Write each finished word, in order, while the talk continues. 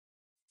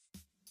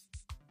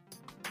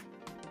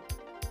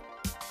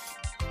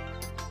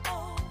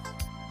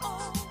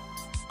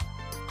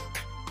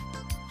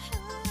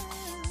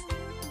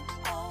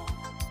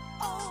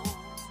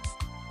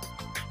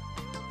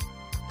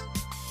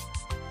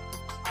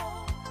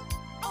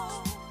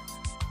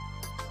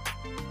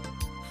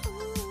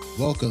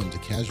Welcome to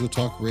Casual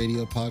Talk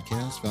Radio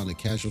podcast found at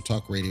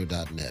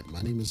casualtalkradio.net.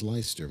 My name is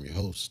Leister, I'm your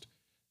host.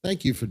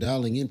 Thank you for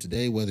dialing in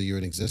today, whether you're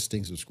an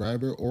existing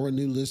subscriber or a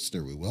new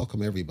listener. We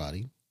welcome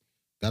everybody.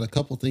 Got a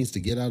couple things to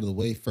get out of the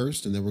way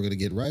first, and then we're going to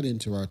get right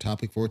into our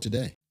topic for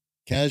today.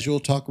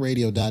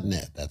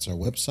 Casualtalkradio.net. That's our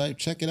website.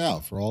 Check it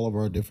out for all of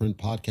our different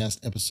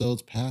podcast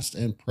episodes, past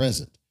and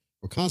present.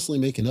 We're constantly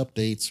making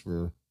updates.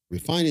 We're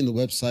refining the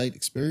website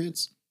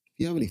experience. If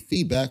you have any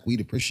feedback,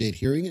 we'd appreciate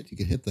hearing it. You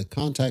can hit the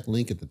contact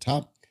link at the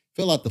top,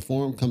 fill out the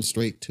form, come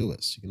straight to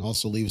us. You can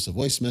also leave us a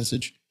voice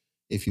message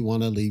if you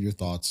want to leave your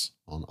thoughts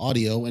on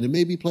audio, and it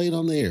may be played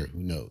on the air.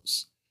 Who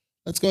knows?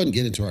 Let's go ahead and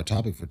get into our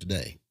topic for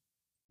today.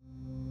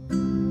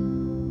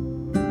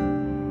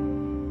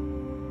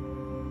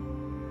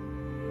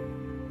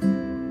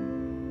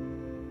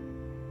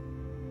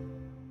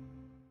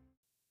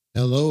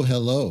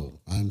 Hello.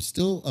 I'm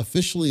still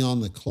officially on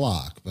the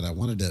clock, but I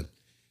wanted to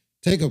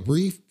take a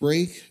brief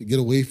break, get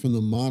away from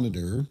the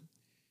monitor,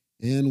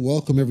 and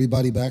welcome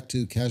everybody back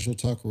to Casual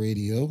Talk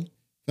Radio,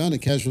 found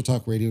at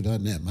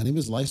casualtalkradio.net. My name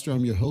is Leister.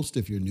 I'm your host.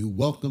 If you're new,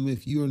 welcome.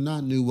 If you are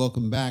not new,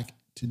 welcome back.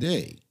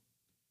 Today,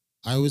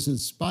 I was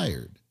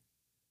inspired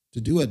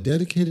to do a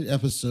dedicated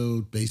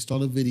episode based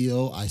on a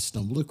video I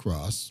stumbled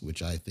across,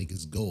 which I think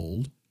is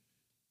gold,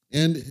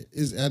 and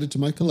is added to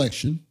my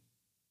collection.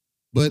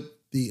 But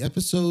the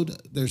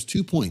episode, there's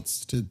 2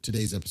 points to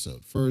today's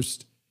episode.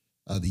 First,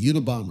 the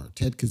Unabomber,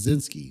 Ted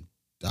Kaczynski,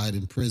 died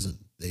in prison.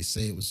 They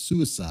say it was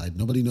suicide.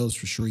 Nobody knows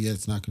for sure yet.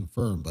 It's not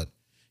confirmed, but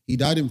he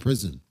died in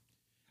prison.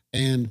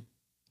 And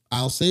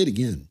I'll say it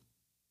again.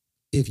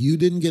 If you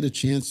didn't get a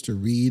chance to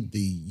read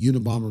the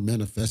Unabomber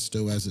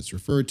Manifesto, as it's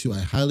referred to, I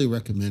highly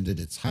recommend it.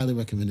 It's highly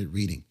recommended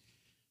reading.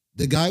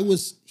 The guy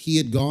he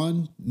had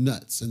gone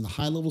nuts. And the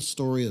high-level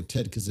story of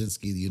Ted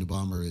Kaczynski, the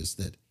Unabomber, is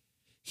that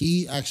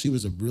he actually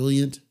was a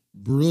brilliant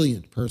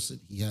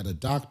person. He had a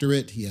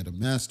doctorate. He had a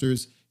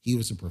master's. He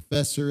was a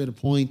professor at a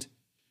point.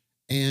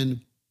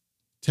 And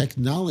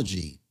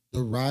technology,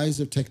 the rise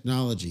of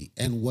technology,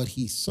 and what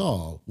he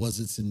saw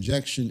was its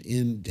injection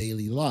in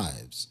daily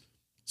lives,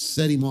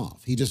 set him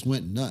off. He just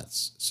went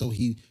nuts. So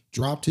he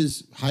dropped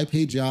his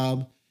high-paid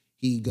job.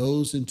 He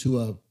goes into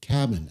a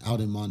cabin out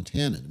in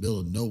Montana, in the middle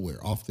of nowhere,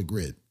 off the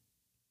grid.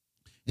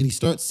 And he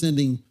starts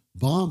sending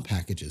bomb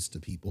packages to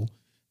people,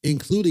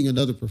 including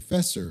another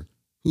professor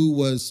who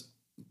was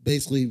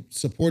basically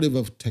supportive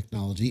of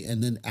technology.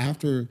 And then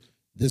after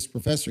this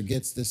professor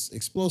gets this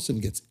explosive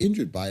and gets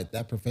injured by it,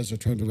 that professor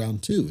turned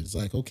around too. It's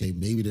like, okay,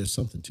 maybe there's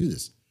something to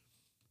this.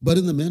 But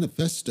in the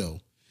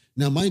manifesto,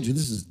 now mind you,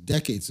 this is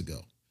decades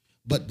ago,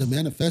 but the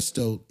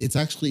manifesto, it's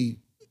actually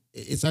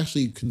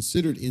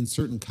considered in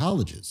certain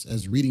colleges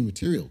as reading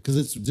material because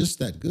it's just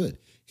that good.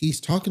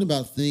 He's talking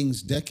about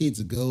things decades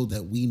ago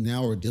that we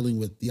now are dealing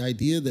with. The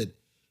idea that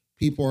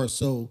people are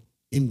so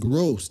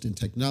engrossed in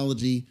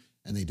technology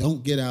and they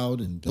don't get out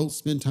and don't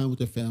spend time with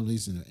their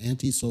families and they're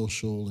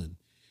antisocial, and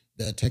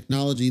the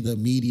technology, the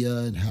media,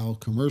 and how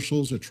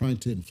commercials are trying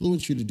to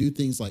influence you to do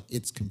things. Like,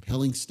 it's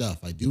compelling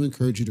stuff. I do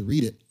encourage you to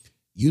read it.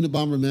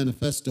 Unabomber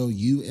Manifesto,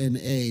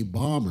 UNA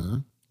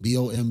Bomber,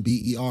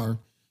 BOMBER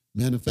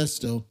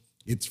Manifesto.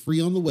 It's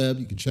free on the web.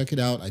 You can check it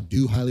out. I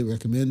do highly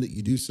recommend that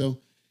you do so.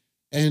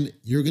 And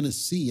you're going to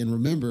see, and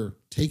remember,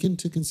 take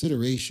into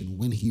consideration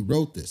when he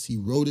wrote this. He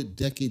wrote it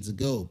decades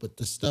ago, but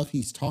the stuff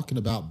he's talking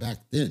about back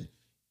then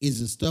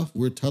is the stuff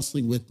we're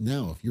tussling with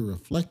now. If you're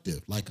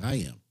reflective like I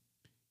am,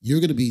 you're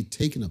going to be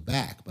taken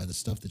aback by the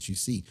stuff that you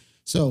see.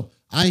 So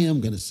I am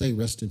going to say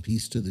rest in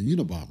peace to the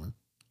Unabomber.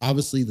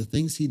 Obviously, the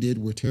things he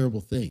did were terrible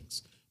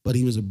things, but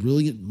he was a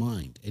brilliant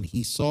mind, and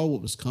he saw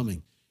what was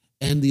coming.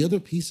 And the other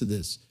piece of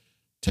this,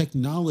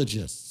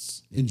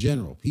 technologists in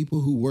general, people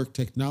who work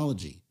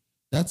technology,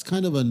 that's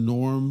kind of a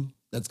norm.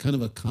 That's kind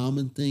of a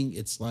common thing.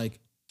 It's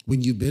like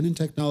when you've been in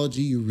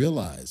technology, you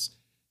realize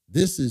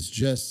this is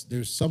just,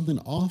 there's something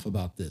off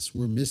about this.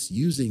 We're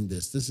misusing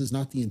this. This is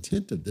not the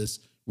intent of this.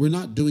 We're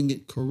not doing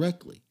it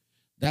correctly.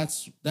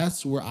 That's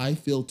where I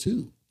feel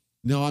too.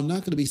 Now, I'm not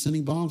going to be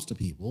sending bombs to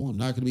people. I'm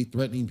not going to be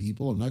threatening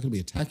people. I'm not going to be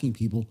attacking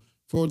people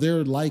for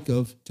their like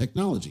of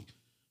technology.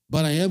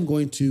 But I am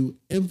going to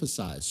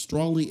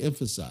strongly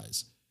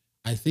emphasize,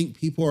 I think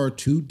people are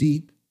too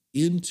deep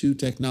into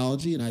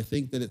technology, and I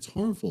think that it's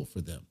harmful for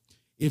them.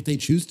 If they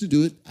choose to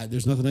do it,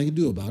 there's nothing I can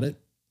do about it.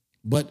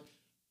 But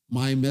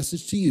my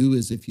message to you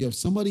is, if you have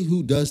somebody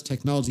who does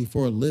technology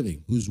for a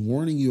living, who's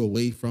warning you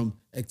away from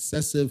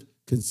excessive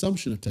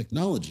consumption of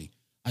technology,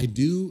 I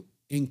do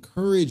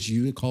encourage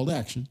you, a call to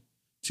action,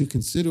 to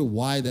consider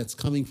why that's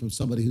coming from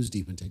somebody who's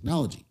deep in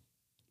technology.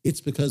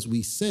 It's because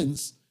we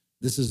sense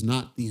this is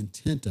not the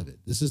intent of it.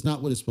 This is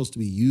not what it's supposed to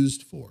be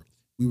used for.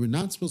 We were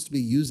not supposed to be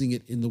using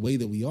it in the way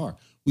that we are.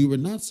 We were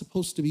not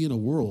supposed to be in a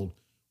world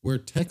where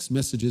text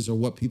messages are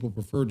what people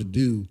prefer to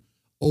do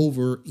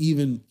over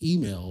even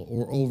email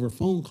or over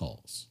phone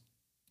calls,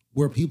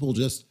 where people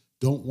just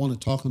don't want to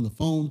talk on the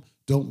phone,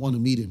 don't want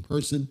to meet in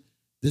person.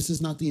 This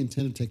is not the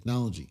intent of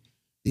technology.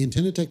 The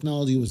intent of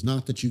technology was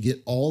not that you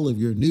get all of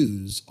your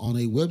news on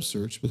a web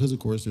search, because of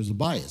course there's a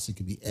bias. It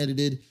can be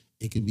edited.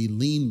 It can be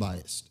lean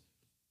biased.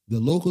 The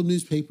local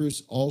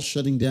newspapers all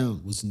shutting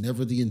down was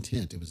never the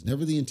intent. It was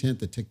never the intent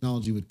that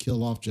technology would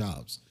kill off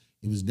jobs.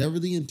 It was never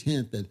the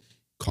intent that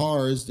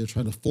cars, they're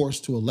trying to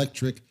force to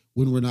electric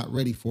when we're not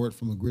ready for it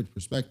from a grid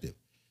perspective.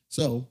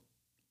 So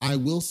I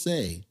will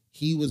say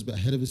he was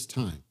ahead of his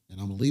time, and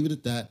I'm going to leave it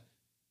at that.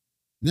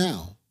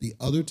 Now, the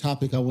other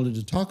topic I wanted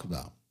to talk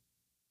about,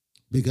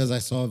 because I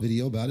saw a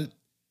video about it,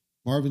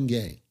 Marvin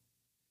Gaye.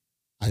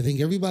 I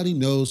think everybody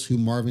knows who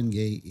Marvin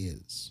Gaye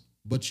is,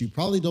 but you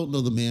probably don't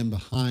know the man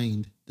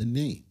behind the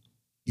name.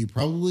 You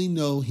probably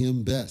know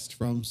him best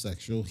from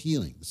Sexual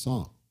Healing, the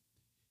song.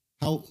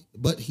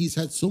 But he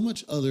had so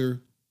much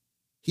other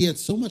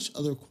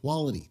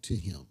quality to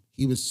him.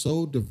 He was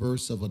so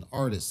diverse of an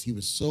artist. He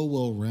was so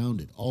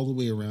well-rounded all the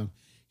way around.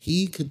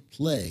 He could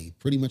play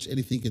pretty much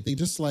anything he could think,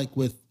 just like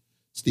with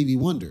Stevie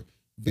Wonder.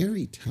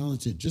 Very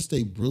talented, just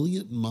a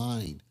brilliant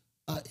mind.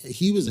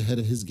 He was ahead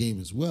of his game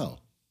as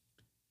well.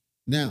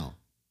 Now,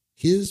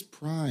 his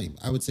prime,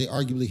 I would say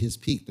arguably his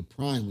peak, the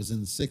prime was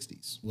in the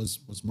 60s,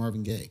 was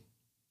Marvin Gaye.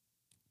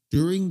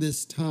 During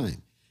this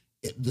time,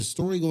 the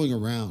story going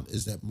around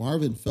is that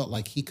Marvin felt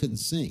like he couldn't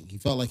sing. He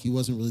felt like he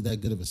wasn't really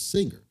that good of a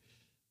singer.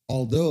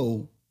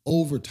 Although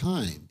over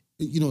time,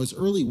 his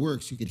early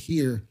works, you could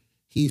hear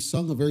he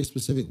sung a very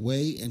specific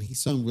way and he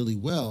sung really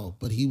well,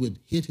 but he would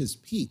hit his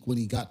peak when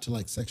he got to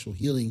like Sexual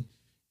Healing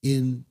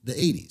in the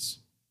 80s.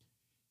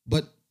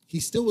 But he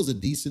still was a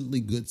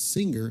decently good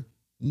singer.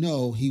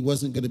 No, he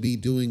wasn't going to be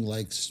doing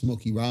like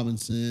Smokey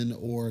Robinson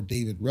or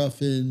David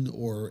Ruffin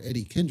or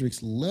Eddie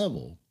Kendrick's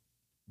level,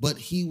 but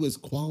he was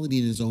quality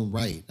in his own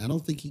right. I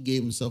don't think he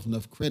gave himself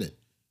enough credit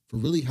for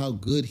really how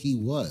good he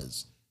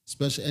was,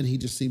 especially, and he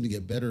just seemed to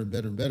get better and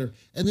better and better.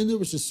 And then there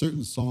was just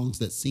certain songs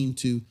that seemed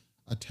to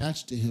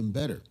attach to him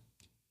better.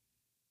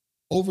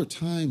 Over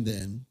time,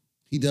 then,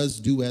 he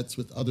does duets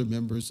with other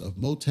members of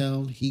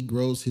Motown. He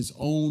grows his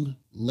own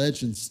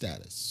legend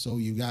status. So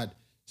you got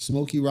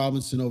Smokey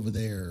Robinson over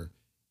there,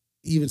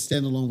 even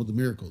Stand Alone with the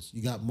Miracles.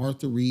 You got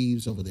Martha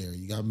Reeves over there.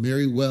 You got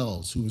Mary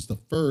Wells, who was the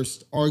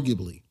first,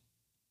 arguably.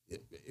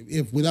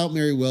 If without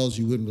Mary Wells,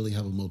 you wouldn't really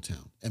have a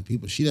Motown. And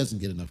she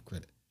doesn't get enough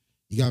credit.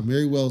 You got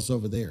Mary Wells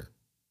over there.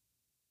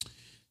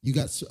 You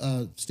got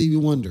Stevie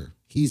Wonder.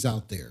 He's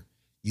out there.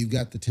 You've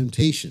got the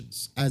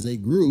Temptations. As a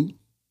group,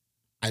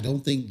 I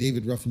don't think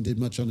David Ruffin did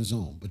much on his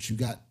own, but you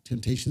got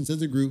Temptations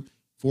as a group,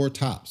 Four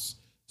Tops.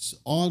 So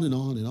on and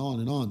on and on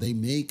and on. They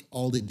make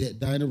all the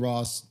Diana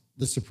Ross,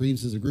 the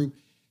Supremes as a group.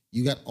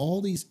 You got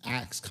all these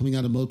acts coming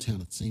out of Motown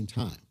at the same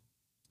time.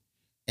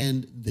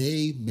 And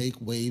they make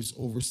waves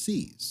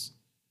overseas.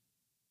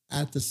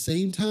 At the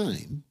same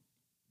time,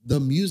 the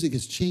music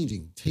is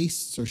changing.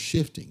 Tastes are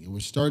shifting. And we're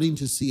starting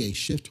to see a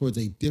shift towards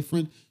a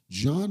different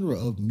genre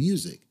of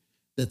music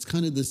that's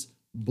kind of this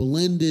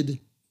blended.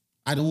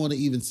 I don't want to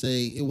even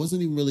say, it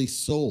wasn't even really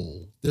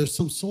soul. There's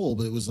some soul,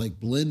 but it was like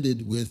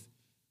blended with,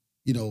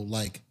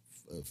 like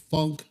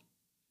funk.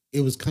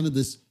 It was kind of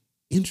this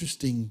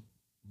interesting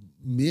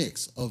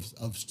mix of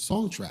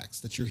song tracks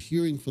that you're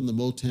hearing from the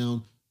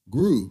Motown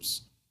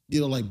groups,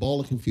 like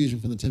Ball of Confusion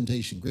from the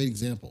Temptation, great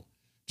example.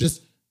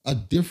 Just a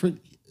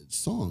different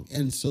song.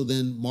 And so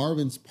then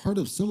Marvin's part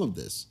of some of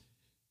this.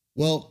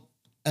 Well,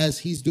 as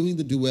he's doing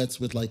the duets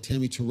with like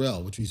Tammy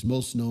Terrell, which he's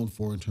most known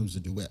for in terms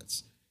of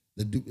duets.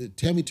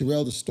 Tammy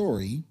Terrell, the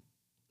story,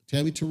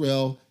 Tammy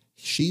Terrell,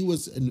 she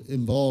was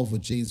involved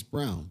with James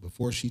Brown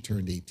before she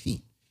turned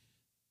 18.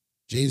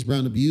 James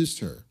Brown abused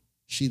her.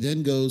 She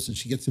then goes and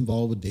she gets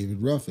involved with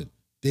David Ruffin.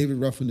 David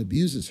Ruffin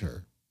abuses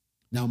her.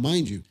 Now,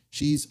 mind you,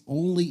 she's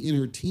only in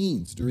her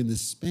teens during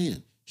this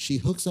span. She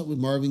hooks up with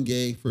Marvin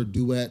Gaye for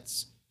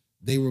duets.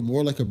 They were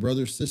more like a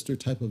brother-sister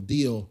type of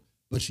deal,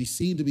 but she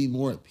seemed to be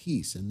more at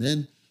peace. And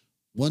then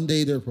one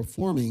day they're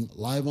performing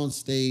live on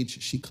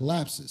stage. She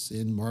collapses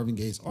in Marvin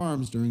Gaye's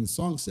arms during the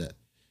song set.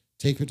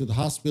 Take her to the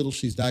hospital.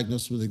 She's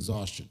diagnosed with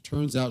exhaustion.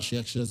 Turns out she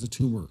actually has a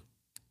tumor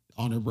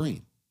on her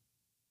brain.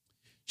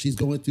 She's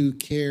going through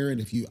care.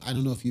 And I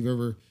don't know if you've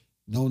ever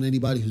known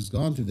anybody who's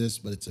gone through this,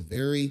 but it's a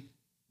very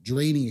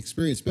draining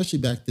experience, especially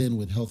back then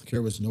when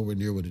healthcare was nowhere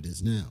near what it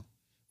is now.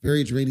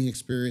 Very draining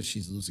experience.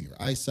 She's losing her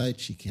eyesight.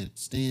 She can't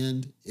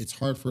stand. It's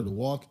hard for her to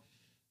walk.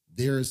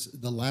 There's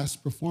the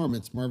last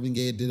performance. Marvin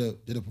Gaye did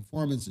a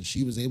performance and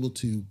she was able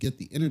to get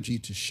the energy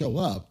to show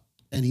up,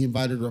 and he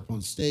invited her up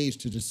on stage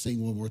to just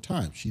sing one more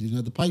time. She didn't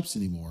have the pipes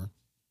anymore,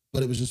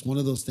 but it was just one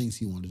of those things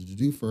he wanted to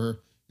do for her.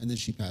 And then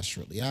she passed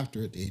shortly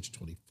after at the age of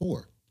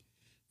 24.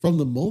 From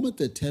the moment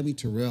that Tammy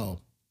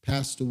Terrell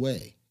passed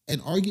away,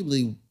 and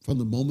arguably from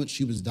the moment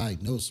she was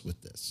diagnosed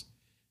with this,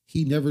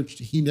 he never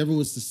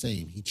was the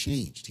same. He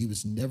changed. He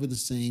was never the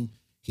same.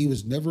 He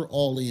was never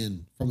all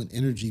in from an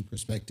energy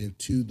perspective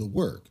to the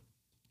work.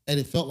 And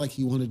it felt like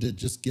he wanted to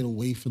just get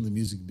away from the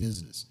music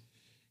business.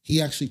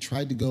 He actually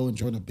tried to go and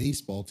join a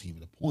baseball team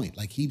at a point.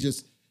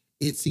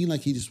 It seemed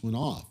like he just went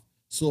off.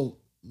 So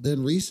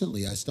then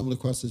recently I stumbled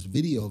across this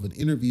video of an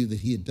interview that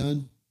he had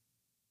done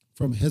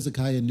from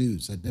Hezekiah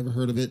News. I'd never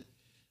heard of it.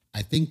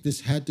 I think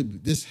this had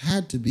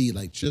to be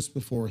like just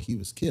before he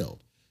was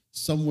killed.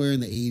 Somewhere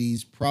in the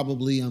 80s,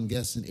 probably, I'm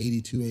guessing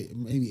 82,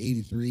 maybe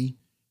 83.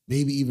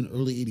 maybe even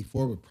early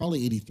 84, but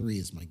probably 83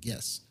 is my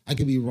guess. I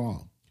could be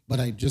wrong. But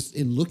I just,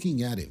 in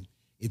looking at him,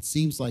 it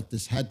seems like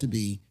this had to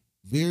be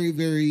very,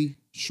 very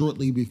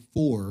shortly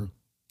before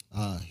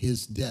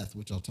his death,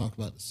 which I'll talk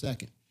about in a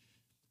second.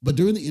 But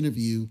during the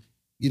interview,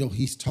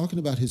 he's talking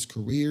about his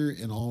career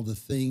and all the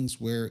things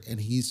and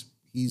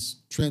he's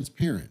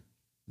transparent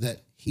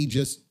that he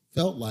just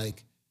felt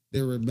like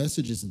there were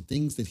messages and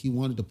things that he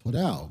wanted to put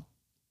out,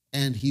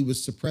 and he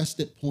was suppressed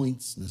at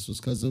points. And this was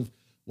because of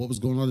what was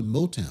going on in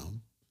Motown.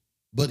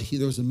 But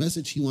there was a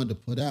message he wanted to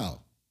put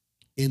out.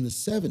 In the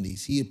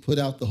 70s, he had put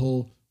out the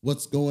whole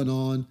 "What's Going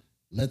On,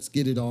 Let's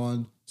Get It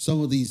On,"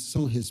 some of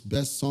his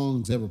best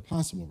songs ever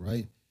possible,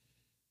 right?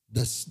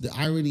 The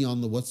irony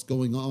on the "What's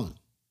Going On."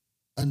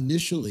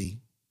 Initially,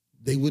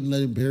 they wouldn't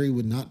let him, Barry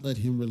would not let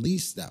him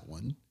release that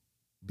one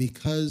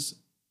because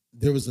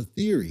there was a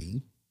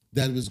theory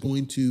that it was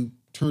going to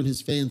turn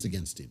his fans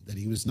against him, that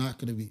he was not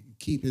going to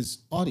keep his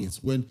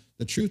audience. When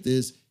the truth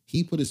is,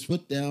 he put his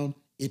foot down.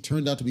 It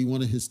turned out to be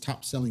one of his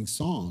top-selling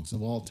songs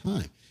of all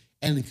time.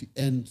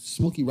 And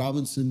Smokey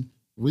Robinson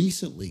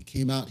recently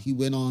came out. He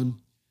went on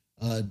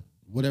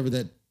whatever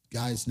that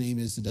guy's name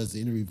is that does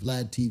the interview,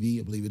 Vlad TV,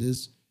 I believe it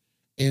is,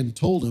 and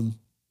told him,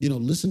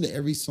 listen to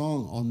every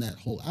song on that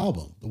whole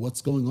album, the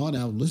 "What's Going On"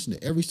 album. Listen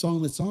to every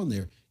song that's on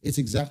there. It's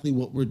exactly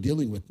what we're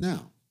dealing with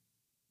now.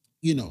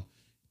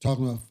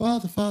 Talking about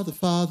Father, Father,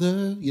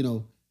 Father,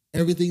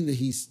 everything that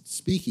he's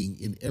speaking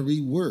in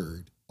every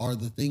word are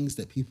the things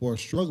that people are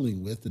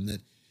struggling with. And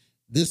that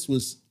this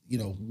was,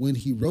 when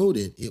he wrote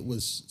it, it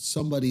was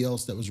somebody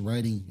else that was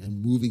writing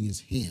and moving his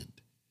hand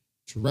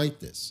to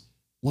write this.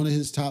 One of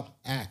his top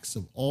acts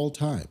of all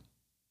time.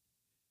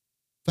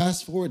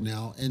 Fast forward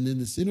now, and in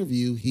this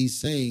interview, he's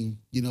saying,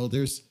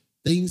 there's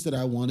things that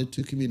I wanted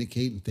to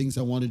communicate and things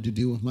I wanted to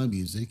do with my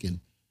music.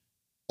 And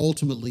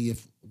ultimately,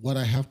 if what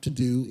I have to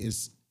do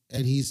is,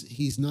 and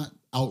he's not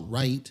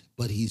outright,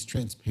 but he's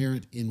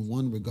transparent in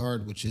one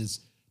regard, which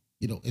is,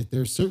 if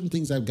there's certain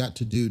things I've got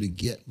to do to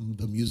get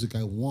the music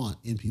I want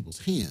in people's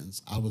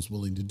hands, I was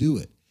willing to do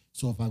it.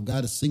 So if I've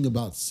got to sing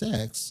about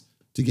sex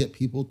to get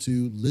people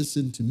to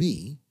listen to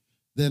me,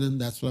 then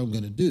that's what I'm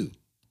going to do.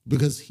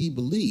 Because he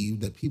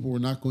believed that people were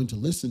not going to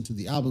listen to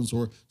the albums,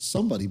 or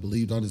somebody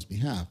believed on his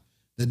behalf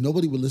that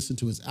nobody would listen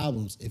to his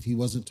albums if he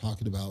wasn't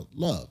talking about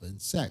love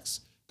and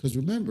sex. Because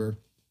remember,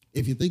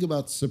 if you think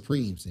about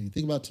Supremes and you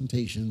think about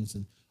Temptations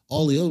and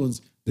all the other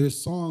ones, their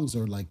songs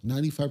are like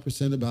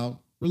 95% about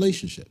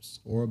relationships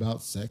or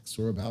about sex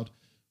or about,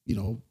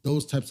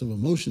 those types of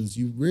emotions.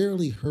 You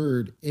rarely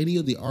heard any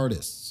of the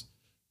artists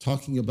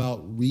talking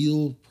about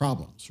real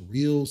problems,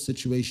 real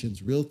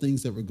situations, real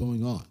things that were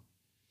going on.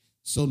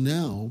 So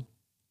now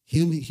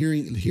him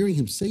hearing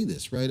him say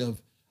this, right,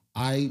 of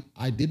I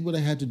did what I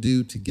had to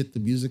do to get the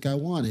music I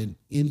wanted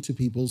into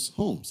people's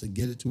homes and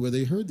get it to where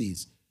they heard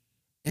these.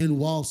 And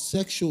while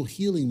Sexual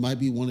Healing might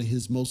be one of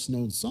his most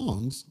known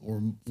songs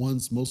or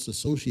ones most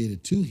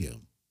associated to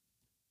him,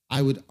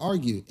 I would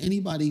argue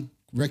anybody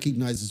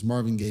recognizes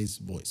Marvin Gaye's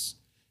voice.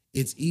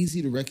 It's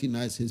easy to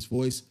recognize his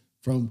voice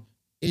from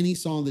any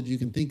song that you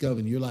can think of,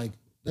 and you're like,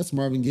 that's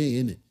Marvin Gaye,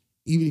 isn't it?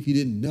 Even if you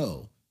didn't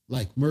know,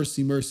 like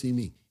Mercy, Mercy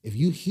Me. If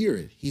you hear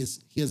it, he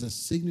has a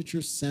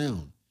signature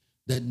sound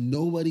that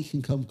nobody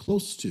can come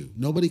close to.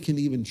 Nobody can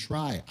even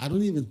try.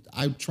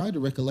 I tried to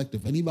recollect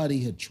if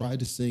anybody had tried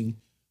to sing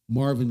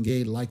Marvin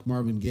Gaye like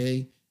Marvin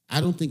Gaye. I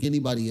don't think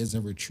anybody has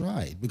ever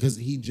tried because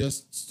he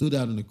just stood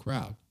out in the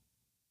crowd.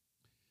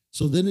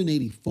 So then in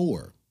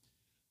 84,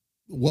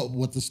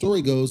 what the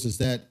story goes is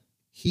that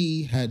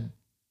he had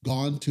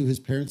gone to his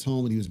parents'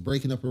 home and he was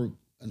breaking up an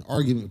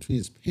argument between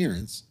his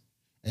parents,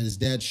 and his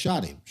dad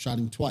shot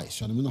him twice,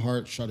 shot him in the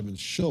heart, shot him in the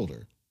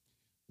shoulder.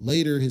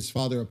 Later, his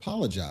father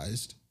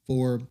apologized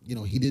for,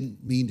 he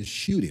didn't mean to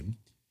shoot him,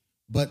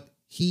 but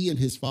he and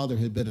his father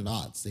had been at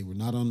odds. They were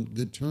not on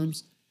good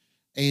terms.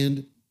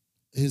 And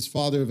his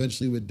father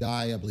eventually would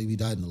die. I believe he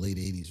died in the late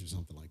 80s or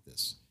something like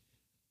this.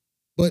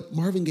 But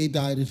Marvin Gaye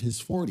died in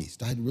his 40s,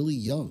 died really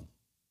young,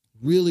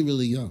 really,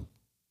 really young.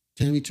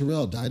 Tammy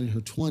Terrell died in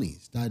her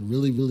 20s, died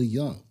really, really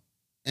young.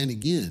 And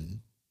again,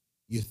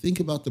 you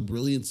think about the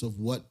brilliance of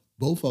what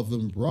both of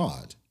them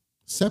brought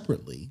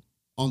separately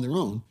on their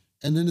own.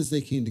 And then as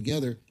they came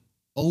together,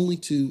 only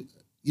to,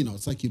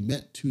 it's like you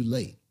met too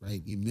late,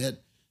 right? You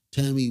met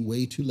Tammy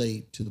way too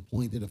late to the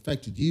point that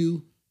affected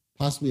you,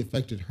 possibly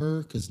affected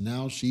her, because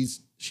now she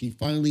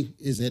finally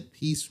is at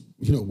peace,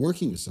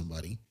 working with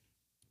somebody,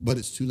 but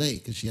it's too late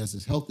because she has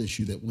this health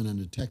issue that went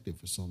undetected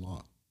for so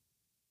long.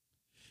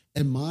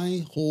 And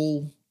my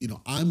whole,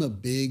 I'm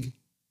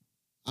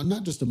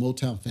not just a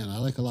Motown fan. I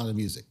like a lot of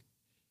music.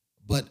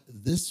 But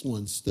this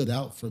one stood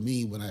out for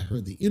me when I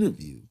heard the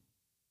interview,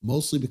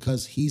 mostly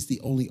because he's the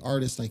only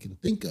artist I can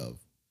think of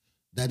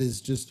that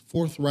is just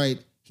forthright.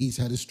 He's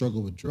had a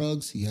struggle with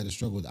drugs. He had a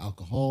struggle with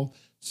alcohol.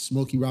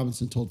 Smokey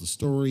Robinson told the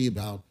story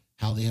about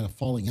how they had a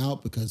falling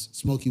out because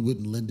Smokey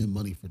wouldn't lend him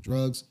money for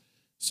drugs.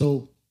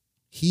 So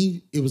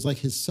it was like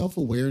his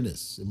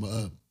self-awareness,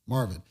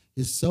 Marvin,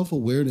 his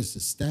self-awareness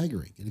is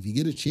staggering. And if you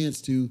get a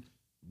chance to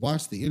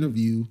watch the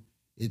interview,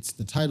 It's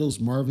the title's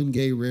Marvin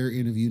Gaye Rare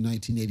Interview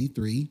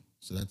 1983.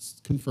 So that's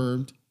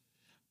confirmed.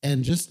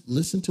 And just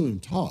listen to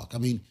him talk. I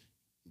mean,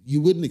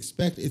 you wouldn't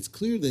expect, it's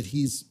clear that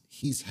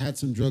he's had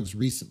some drugs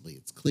recently.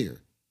 It's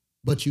clear.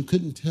 But you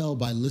couldn't tell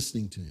by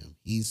listening to him.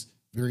 He's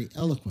very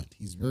eloquent.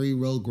 He's very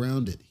well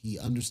grounded. He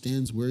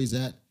understands where he's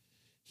at.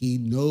 He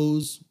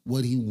knows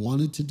what he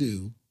wanted to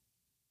do.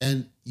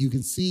 And you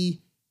can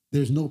see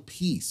there's no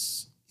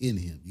peace in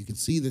him. You can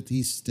see that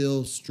he's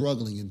still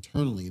struggling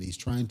internally and he's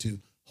trying to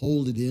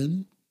hold it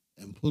in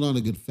and put on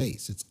a good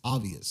face. It's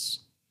obvious.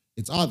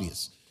 It's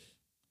obvious.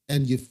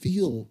 And you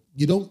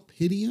don't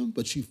pity him,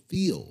 but you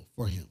feel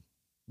for him.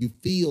 You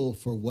feel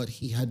for what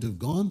he had to have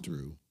gone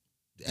through.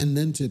 And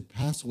then to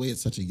pass away at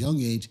such a young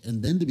age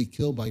and then to be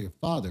killed by your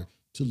father,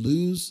 to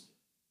lose,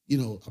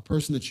 a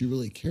person that you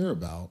really care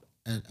about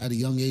at a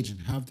young age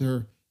and have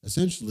her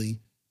essentially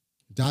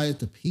die at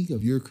the peak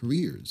of your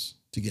careers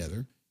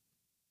together,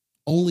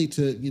 only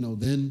to,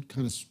 then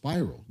kind of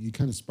spiral. You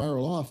kind of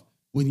spiral off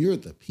when you're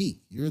at the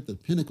peak, you're at the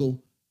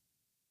pinnacle,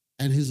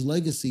 and his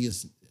legacy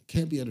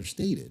can't be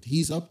understated.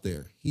 He's up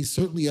there. He's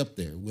certainly up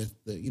there with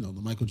the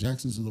Michael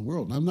Jacksons of the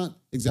world. And I'm not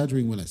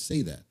exaggerating when I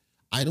say that.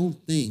 I don't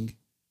think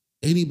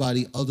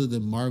anybody other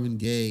than Marvin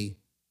Gaye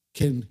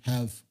can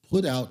have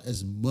put out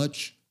as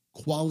much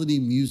quality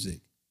music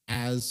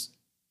as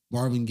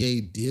Marvin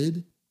Gaye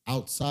did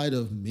outside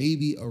of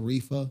maybe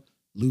Aretha,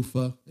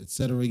 Lufa,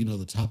 etc.,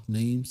 the top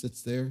names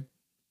that's there.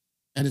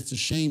 And it's a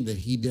shame that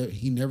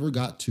he never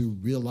got to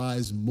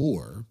realize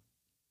more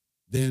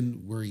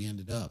than where he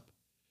ended up.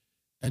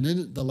 And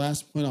then the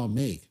last point I'll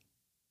make,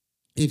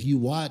 if you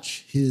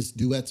watch his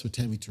duets with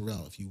Tammy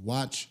Terrell, if you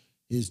watch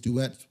his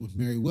duets with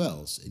Mary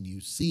Wells and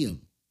you see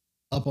him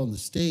up on the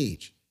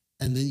stage,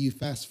 and then you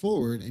fast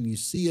forward and you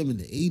see him in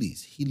the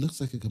 80s, he looks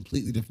like a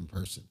completely different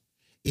person.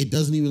 It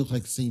doesn't even look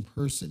like the same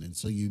person. And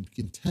so you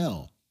can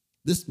tell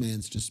this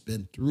man's just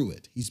been through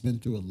it. He's been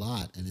through a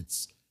lot, and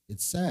it's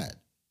sad.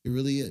 It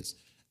really is.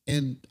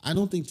 And I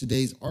don't think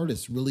today's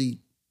artists really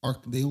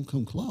they don't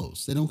come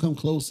close. They don't come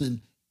close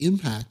in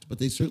impact, but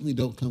they certainly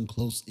don't come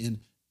close in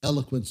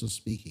eloquence of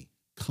speaking,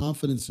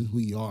 confidence in who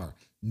you are,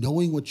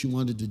 knowing what you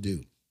wanted to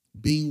do,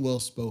 being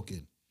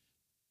well-spoken.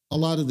 A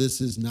lot of this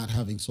is not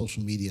having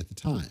social media at the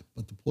time.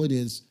 But the point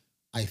is,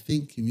 I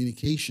think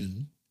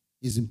communication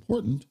is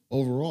important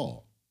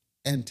overall.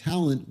 And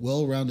talent,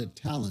 well-rounded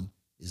talent,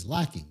 is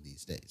lacking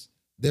these days.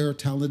 There are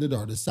talented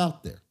artists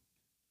out there,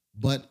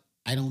 but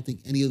I don't think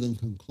any of them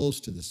come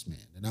close to this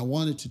man. And I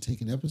wanted to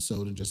take an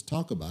episode and just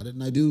talk about it.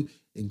 And I do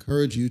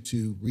encourage you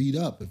to read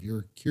up. If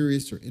you're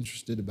curious or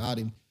interested about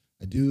him,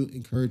 I do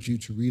encourage you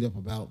to read up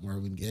about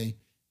Marvin Gaye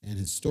and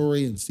his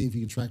story and see if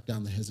you can track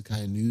down the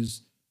Hezekiah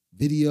News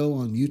video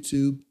on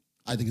YouTube.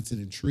 I think it's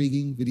an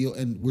intriguing video.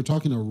 And we're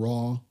talking a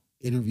raw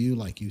interview,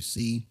 like you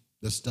see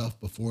the stuff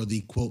before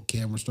the quote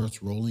camera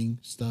starts rolling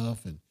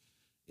stuff. And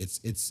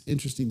it's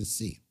interesting to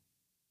see.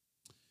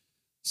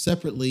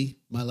 Separately,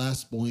 my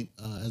last point,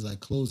 as I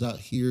close out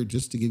here,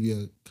 just to give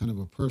you a kind of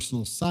a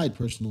personal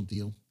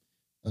deal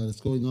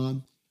that's going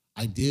on.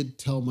 I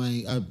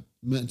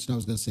mentioned I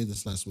was going to say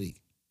this last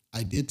week.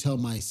 I did tell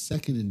my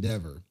second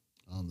endeavor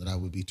that I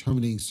would be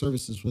terminating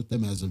services with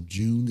them as of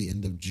June, the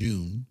end of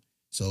June.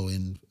 So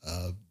in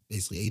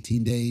basically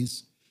 18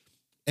 days.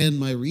 And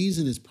my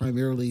reason is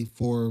primarily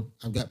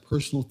I've got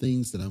personal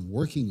things that I'm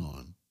working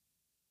on,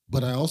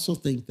 but I also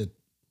think that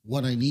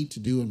what I need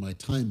to do in my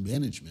time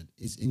management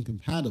is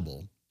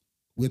incompatible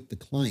with the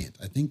client.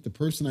 I think the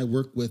person I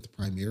work with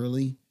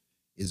primarily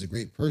is a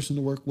great person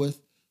to work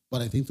with,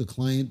 but I think the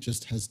client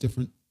just has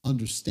different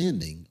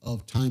understanding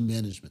of time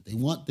management. They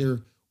want their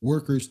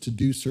workers to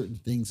do certain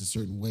things a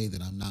certain way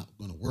that I'm not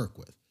going to work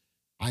with.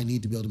 I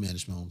need to be able to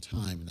manage my own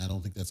time, and I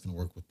don't think that's going to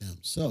work with them.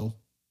 So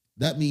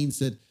that means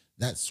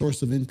that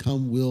source of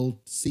income will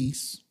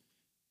cease,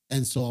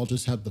 and so I'll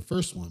just have the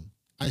first one.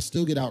 I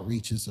still get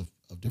outreaches of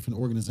different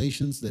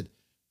organizations that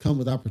come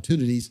with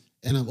opportunities,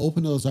 and I'm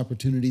open to those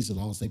opportunities as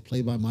long as they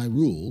play by my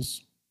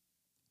rules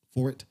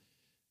for it.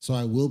 So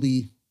I will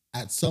be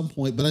at some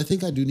point, but I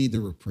think I do need the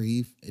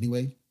reprieve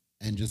anyway,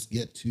 and just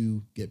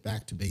get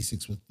back to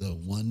basics with the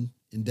one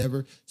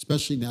endeavor,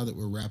 especially now that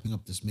we're wrapping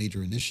up this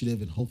major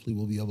initiative, and hopefully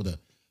we'll be able to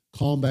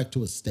calm back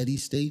to a steady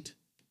state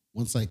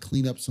once I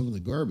clean up some of the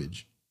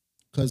garbage.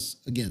 Because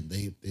again,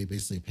 they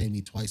basically pay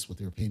me twice what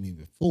they were paying me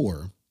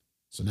before.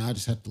 So now I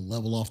just have to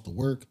level off the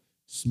work,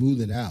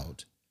 smooth it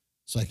out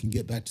so I can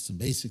get back to some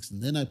basics.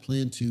 And then I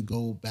plan to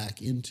go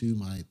back into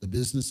the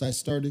business I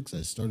started,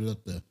 because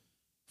I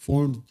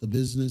formed the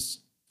business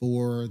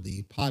for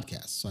the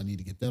podcast. So I need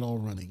to get that all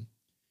running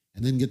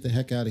and then get the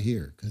heck out of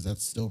here, because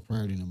that's still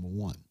priority number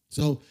one.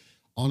 So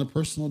on a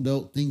personal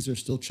note, things are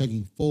still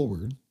chugging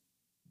forward,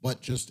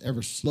 but just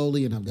ever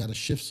slowly. And I've got to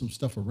shift some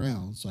stuff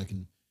around so I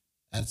can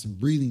add some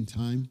breathing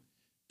time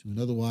to an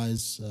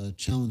otherwise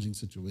challenging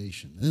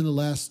situation. And then the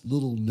last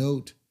little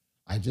note,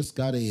 I just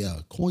got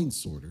a coin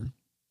sorter.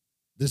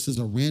 This is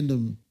a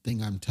random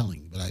thing I'm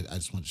telling, but I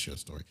just want to share a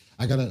story.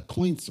 I got a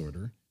coin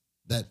sorter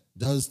that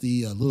does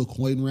the little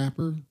coin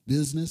wrapper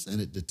business,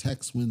 and it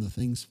detects when the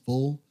thing's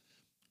full.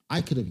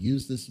 I could have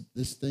used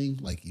this thing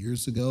like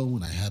years ago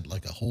when I had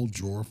like a whole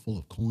drawer full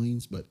of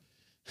coins, but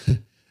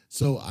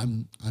so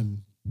I'm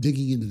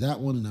digging into that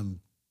one and I'm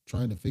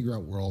trying to figure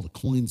out where all the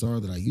coins are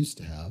that I used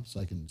to have so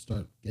I can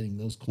start getting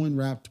those coin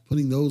wrapped,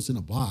 putting those in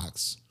a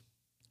box.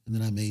 And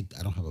then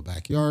I don't have a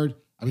backyard.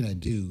 I mean, I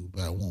do,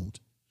 but I won't.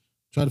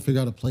 Try to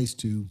figure out a place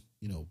to,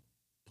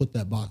 put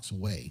that box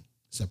away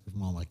separate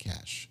from all my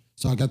cash.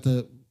 So I've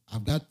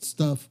got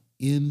stuff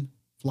in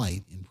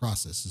flight, in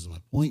process is my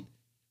point,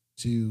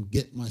 to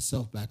get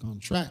myself back on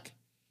track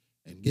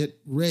and get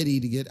ready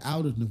to get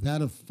out of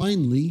Nevada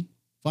finally.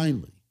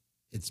 Finally.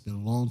 It's been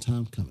a long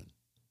time coming.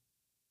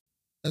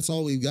 That's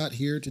all we've got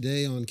here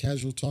today on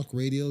Casual Talk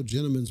Radio,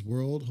 Gentleman's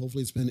World.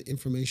 Hopefully it's been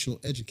informational,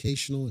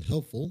 educational, and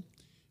helpful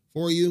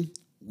for you.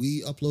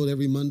 We upload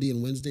every Monday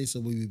and Wednesday, so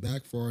we'll be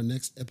back for our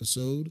next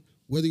episode.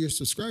 Whether you're a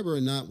subscriber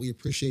or not, we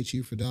appreciate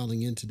you for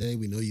dialing in today.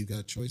 We know you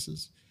got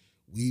choices.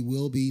 We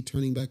will be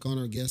turning back on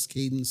our guest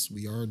cadence.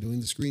 We are doing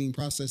the screening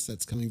process.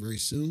 That's coming very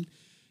soon.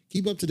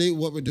 Keep up to date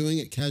with what we're doing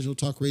at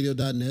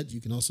casualtalkradio.net.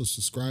 You can also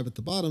subscribe at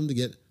the bottom to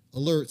get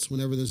alerts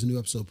whenever there's a new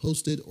episode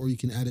posted, or you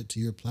can add it to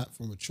your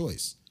platform of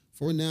choice.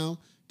 For now,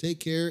 take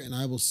care, and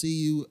I will see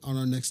you on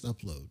our next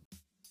upload.